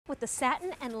with the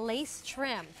satin and lace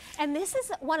trim. And this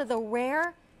is one of the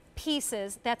rare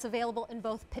pieces that's available in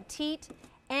both petite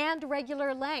and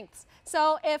regular lengths.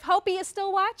 So if Hopi is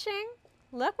still watching,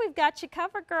 look, we've got you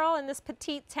covered, girl, in this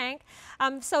petite tank.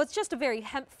 So it's just a very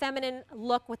feminine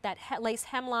look with that lace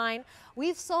hemline.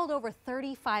 We've sold over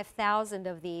 35,000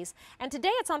 of these, and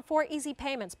today it's on 4 easy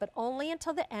payments, but only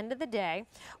until the end of the day.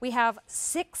 We have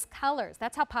 6 colors.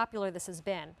 That's how popular this has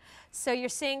been. So you're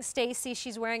seeing Stacy,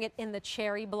 she's wearing it in the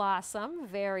cherry blossom,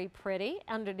 very pretty,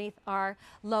 underneath our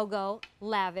logo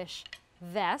lavish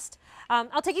vest.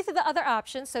 I'll take you through the other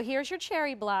options. So here's your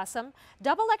cherry blossom,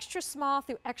 double extra small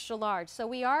through extra large. So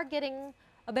we are getting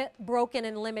a bit broken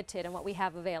and limited in what we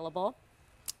have available.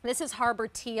 This is Harbor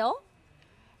Teal,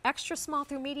 extra small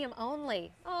through medium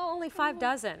only. Oh, only 5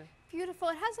 dozen. Beautiful.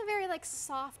 It has a very like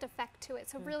soft effect to it,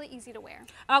 so really easy to wear.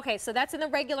 Okay, so that's in the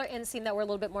regular inseam that we're a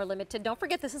little bit more limited. Don't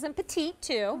forget this is in petite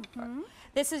too.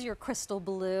 This is your crystal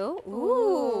blue.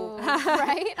 Ooh.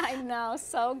 Right? I know,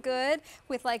 so good.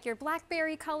 With like your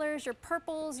blackberry colors, your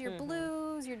purples, your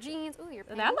blues, your jeans. Ooh, your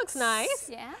pinks. That looks nice.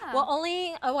 Yeah. Well,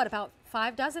 only, what, about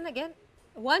 5 dozen again?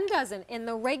 1 dozen in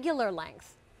the regular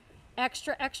length.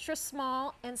 Extra, extra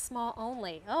small and small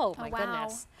only. Oh my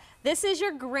goodness. This is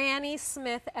your Granny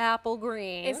Smith apple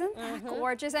green. Isn't that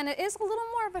gorgeous? And it is a little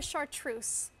more of a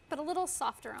chartreuse, but a little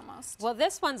softer almost. Well,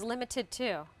 this one's limited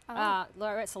too.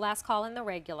 It's the last call in the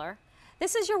regular.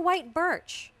 This is your white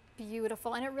birch.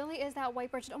 Beautiful, and it really is that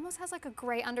white birch. It almost has like a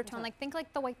gray undertone, like think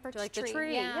like the white birch like tree. The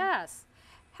tree, yeah. Yes.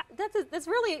 That's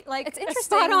really like it's interesting,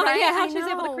 spot on. right? Yeah, how she's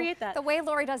able to create that. The way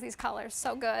Lori does these colors,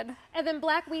 so good. And then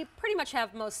black, we pretty much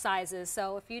have most sizes.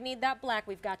 So if you need that black,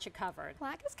 we've got you covered.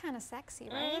 Black is kind of sexy,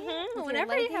 right?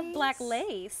 Whenever you have black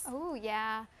lace. Oh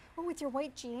yeah. Oh, with your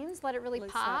white jeans, let it really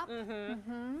pop.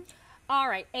 All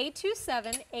right,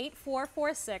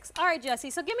 827-8446. All right, Jessie,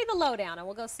 so give me the lowdown and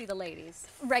we'll go see the ladies.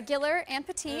 Regular and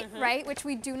petite, right, which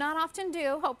we do not often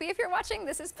do. Hopi, if you're watching,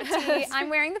 this is petite. I'm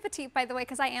wearing the petite, by the way,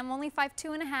 because I am only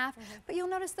 5'2½", but you'll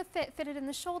notice the fitted in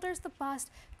the shoulders, the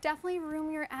bust, definitely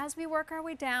roomier as we work our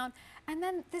way down. And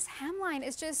then this hemline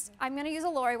is just, I'm going to use a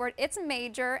Lori word, it's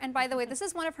major. And by the way, this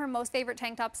is one of her most favorite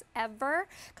tank tops ever,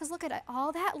 because look at it,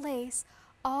 all that lace,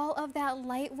 all of that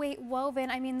lightweight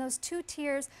woven. I mean, those 2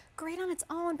 tiers, great on its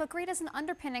own, but great as an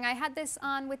underpinning. I had this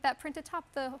on with that printed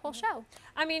top the whole show.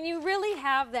 I mean, you really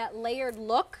have that layered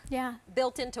look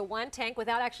built into one tank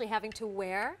without actually having to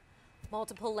wear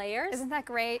multiple layers. Isn't that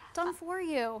great? Done for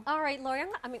you. All right, Lori,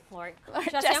 Lori,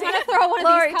 Jessie, I'm going to throw one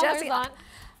of these colors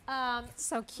on.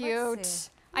 So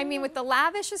cute. I mean, with the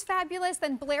lavish is fabulous,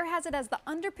 then Blair has it as the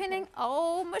underpinning.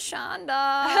 Oh,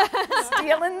 Mashonda,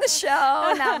 stealing the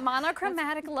show, that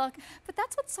monochromatic look. But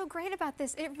that's what's so great about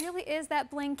this. It really is that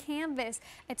bling canvas.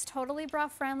 It's totally bra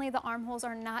friendly. The armholes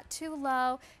are not too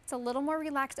low. It's a little more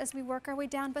relaxed as we work our way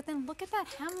down. But then look at that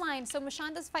hemline. So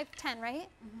Mashonda's 5'10", right?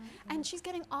 And she's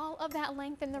getting all of that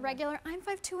length in the regular. I'm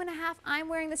 5'2½". I'm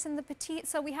wearing this in the petite,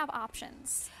 so we have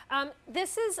options.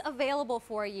 This is available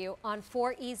for you on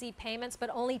 4 easy payments, but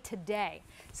only today.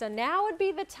 So now would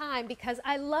be the time, because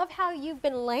I love how you've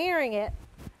been layering it,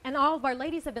 and all of our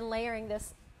ladies have been layering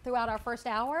this throughout our first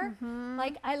hour.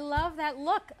 Like, I love that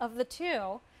look of the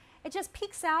 2. It just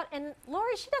peeks out, and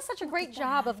Lori, she does such a great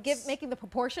job of making the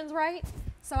proportions right,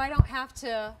 so I don't have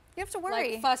to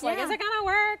worry. Like, fuss, like, is it gonna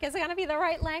work? Is it gonna be the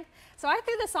right length? So I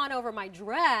threw this on over my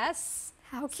dress.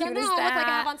 How cute so now is I that? look like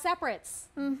I have on separates,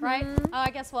 right? Oh,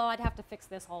 I guess, well, I'd have to fix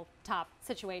this whole top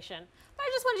situation. But I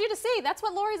just wanted you to see, that's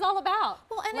what Lori's all about.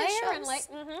 Well, and layer it shows,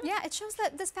 yeah, it shows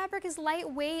that this fabric is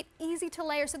lightweight, easy to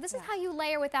layer. So this is how you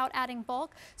layer without adding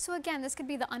bulk. So again, this could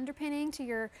be the underpinning to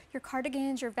your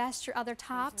cardigans, your vests, your other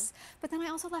tops. But then I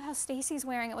also love how Stacy's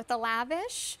wearing it with the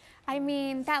lavish. I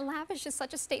mean, that lavish is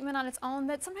such a statement on its own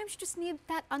that sometimes you just need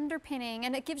that underpinning,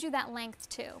 and it gives you that length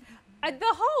too. The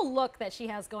whole look that she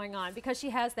has going on, because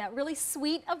she has that really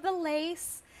sweet of the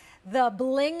lace, the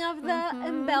bling of the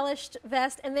embellished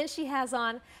vest, and then she has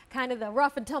on kind of the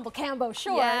rough and tumble Cambo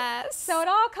short. Yes. So it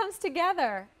all comes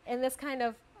together in this kind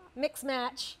of mix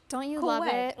match. Don't you love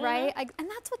it, right? And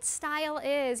that's what style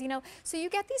is, you know. So you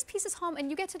get these pieces home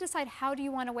and you get to decide, how do you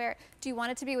want to wear it? Do you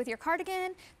want it to be with your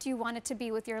cardigan? Do you want it to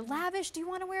be with your lavish? Do you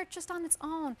want to wear it just on its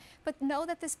own? But know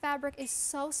that this fabric is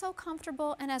so, so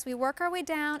comfortable, and as we work our way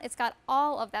down, it's got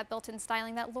all of that built-in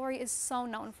styling that Lori is so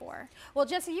known for. Well,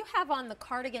 Jessie, you have on the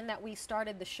cardigan that we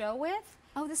started the show with.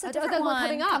 Oh, this is a different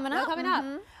one coming up.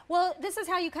 Well, this is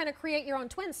how you kind of create your own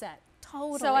twin set.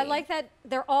 Totally. So I like that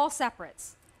they're all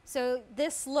separates. So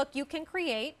this look you can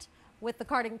create with the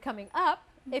cardigan coming up.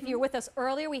 If you're with us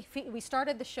earlier, we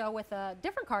started the show with a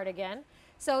different cardigan.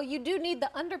 So you do need the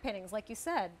underpinnings, like you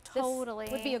said. Totally.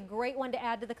 This would be a great one to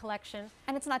add to the collection.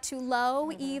 And it's not too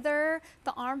low either.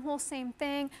 The armhole, same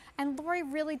thing. And Lori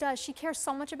really does. She cares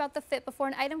so much about the fit. Before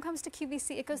an item comes to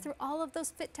QVC, it goes through all of those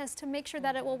fit tests to make sure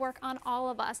that it will work on all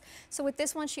of us. So with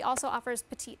this one, she also offers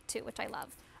petite too, which I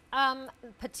love.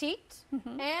 Petite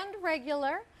and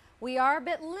regular. We are a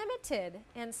bit limited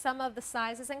in some of the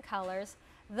sizes and colors.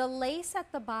 The lace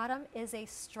at the bottom is a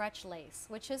stretch lace,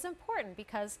 which is important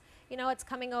because, you know, it's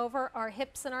coming over our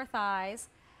hips and our thighs.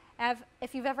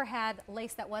 If you've ever had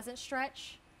lace that wasn't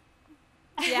stretch.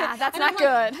 Yeah, that's not good.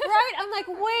 Right? I'm like,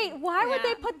 wait, why would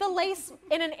they put the lace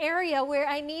in an area where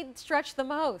I need stretch the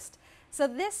most? So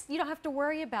this, you don't have to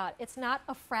worry about. It's not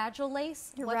a fragile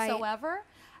lace whatsoever.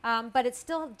 But it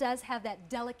still does have that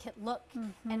delicate look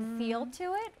and feel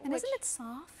to it. And isn't it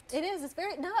soft? It is. It's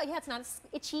very, yeah, it's not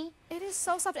itchy. It is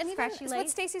so soft. And even Scratchy what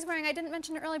lace. Stacy's wearing, I didn't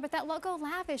mention it earlier, but that logo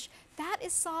Lavish, that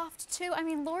is soft too. I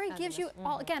mean, Lori gives you,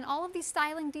 all of these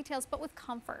styling details, but with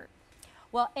comfort.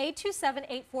 Well,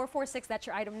 827-8446, that's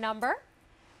your item number.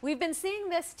 We've been seeing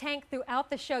this tank throughout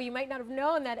the show. You might not have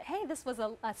known that, hey, this was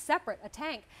a separate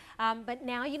tank. But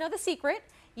now you know the secret.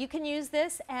 You can use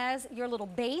this as your little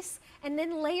base and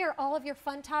then layer all of your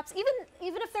fun tops,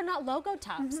 even if they're not logo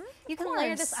tops. You can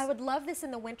layer this. I would love this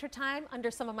in the wintertime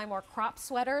under some of my more crop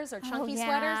sweaters or chunky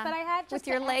sweaters that I had. With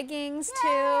your leggings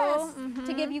too.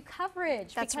 To give you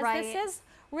coverage. That's because this is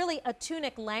really a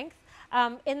tunic length.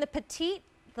 In the petite,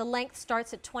 the length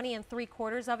starts at 20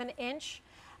 3/4 of an inch.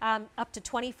 Up to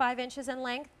 25 inches in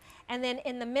length. And then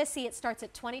in the Missy, it starts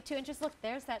at 22 inches. Look,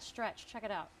 there's that stretch. Check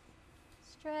it out.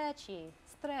 Stretchy,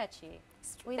 stretchy.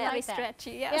 We Very like that.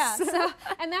 stretchy, yes. Yeah, so,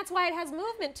 and that's why it has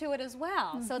movement to it as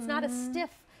well. So it's not a stiff,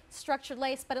 structured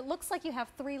lace, but it looks like you have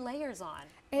 3 layers on.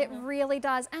 It really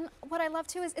does. And what I love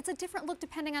too is it's a different look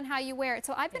depending on how you wear it.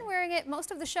 So I've been wearing it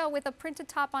most of the show with a printed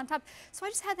top on top. So I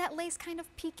just had that lace kind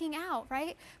of peeking out,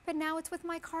 right? But now it's with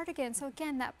my cardigan. So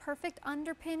again, that perfect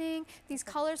underpinning. These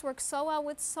colors work so well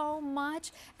with so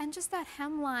much. And just that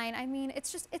hemline, I mean,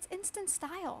 it's instant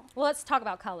style. Well, let's talk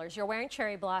about colors. You're wearing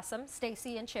Cherry Blossom,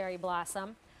 Stacy and Cherry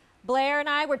Blossom. Blair and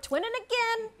I, we're twinning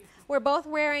again. We're both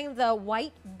wearing the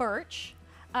white birch.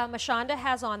 Mashonda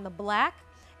has on the black.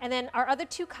 And then our other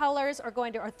 2 colors are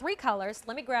going to, or 3 colors.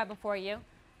 Let me grab them for you.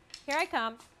 Here I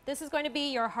come. This is going to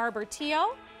be your Harbor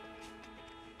Teal,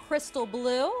 Crystal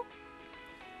Blue,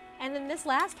 and then this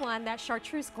last one, that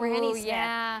Chartreuse Granny Set.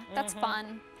 Yeah, that's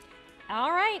fun.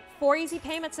 All right, 4 easy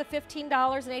payments of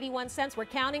 $15.81. We're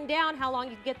counting down how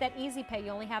long you can get that easy pay. You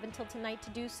only have until tonight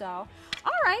to do so.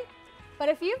 All right, but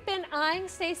if you've been eyeing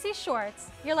Stacy's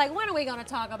shorts, you're like, when are we gonna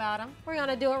talk about them? We're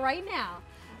gonna do it right now.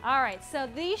 All right, so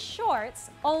these shorts,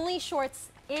 only shorts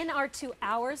in our 2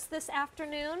 hours this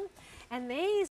afternoon, and these